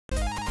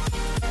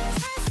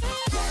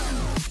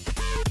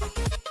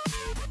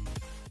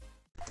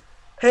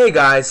Hey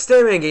guys,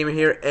 Stayman Gamer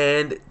here,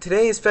 and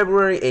today is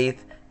February 8th,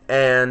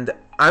 and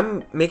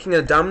I'm making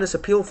a Dominus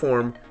appeal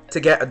form to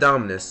get a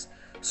Dominus.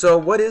 So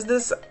what is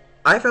this?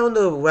 I found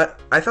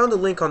a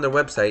link on their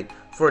website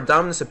for a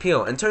Dominus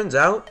appeal, and turns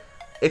out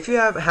if you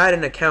have had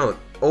an account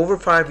over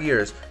 5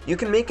 years, you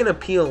can make an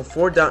appeal to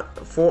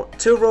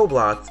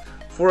Roblox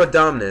for a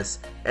Dominus,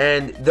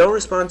 and they'll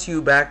respond to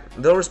you back.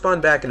 They'll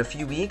respond back in a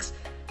few weeks,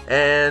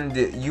 and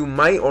you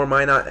might or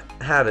might not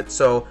have it.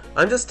 So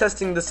I'm just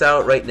testing this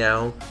out right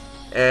now.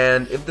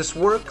 And if this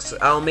works,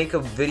 I'll make a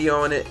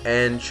video on it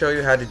and show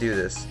you how to do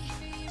this.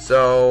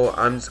 So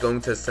I'm just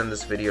going to send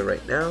this video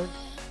right now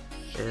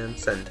and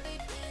send.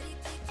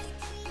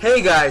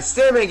 Hey guys,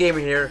 Stayman Gamer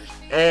here,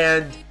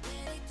 and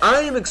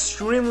I am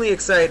extremely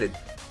excited.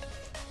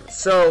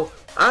 So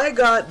I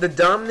got the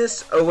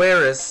Dominus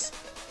Awareness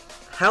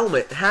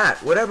helmet,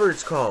 hat, whatever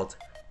it's called.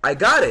 I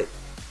got it.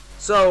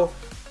 So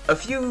a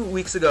few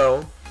weeks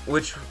ago,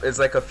 which is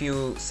like a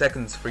few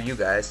seconds for you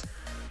guys.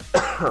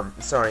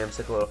 Sorry, I'm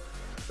sick a little.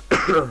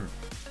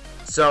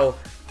 So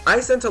I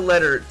sent a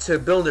letter to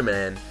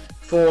Builderman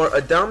for a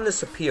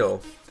Dominus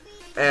appeal,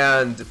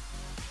 and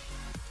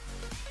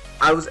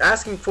I was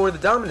asking for the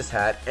Dominus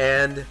hat,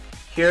 and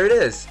here it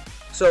is.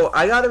 So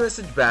I got a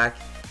message back,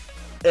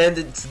 and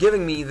it's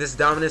giving me this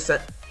Dominus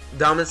hat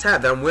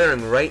that I'm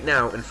wearing right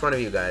now in front of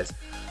you guys.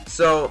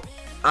 So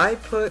I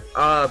put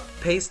a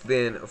paste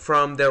bin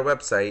from their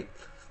website.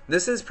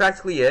 This is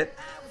practically it.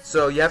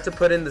 So you have to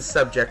put in the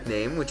subject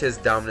name, which is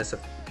Dominus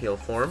appeal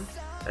form.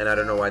 And I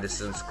don't know why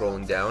this isn't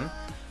scrolling down.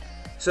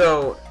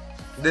 So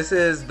this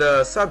is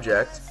the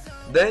subject.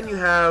 Then you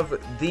have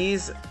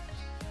these.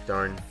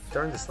 Darn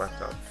this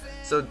laptop.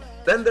 So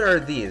then there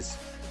are these,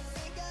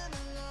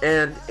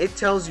 and it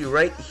tells you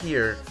right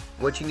here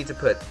what you need to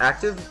put: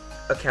 active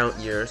account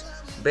years,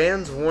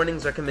 bans,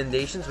 warnings,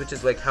 recommendations, which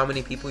is like how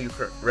many people you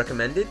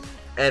recommended,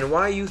 and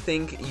why you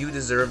think you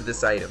deserve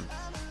this item.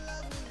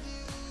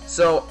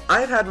 So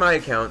I've had my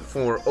account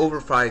for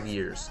over 5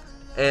 years,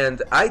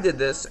 and I did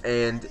this,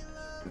 and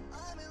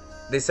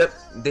they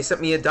sent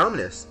me a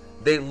Dominus.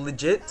 They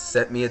legit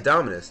sent me a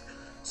Dominus.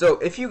 So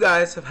if you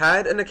guys have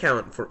had an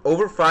account for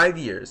over 5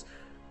 years,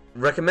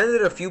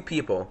 recommended a few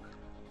people,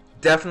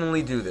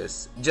 definitely do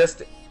this.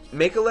 Just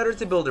make a letter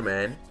to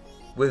Builderman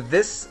with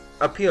this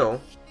appeal,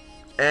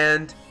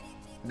 and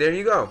there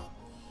you go.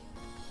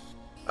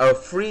 A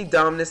free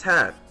Dominus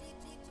hat.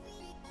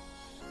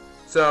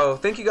 So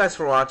thank you guys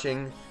for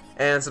watching,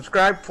 and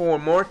subscribe for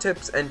more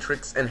tips and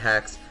tricks and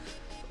hacks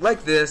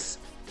like this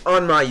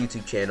on my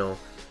YouTube channel.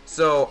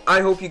 So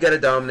I hope you get a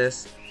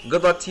Dominus.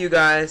 Good luck to you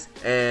guys,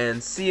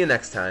 and see you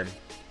next time.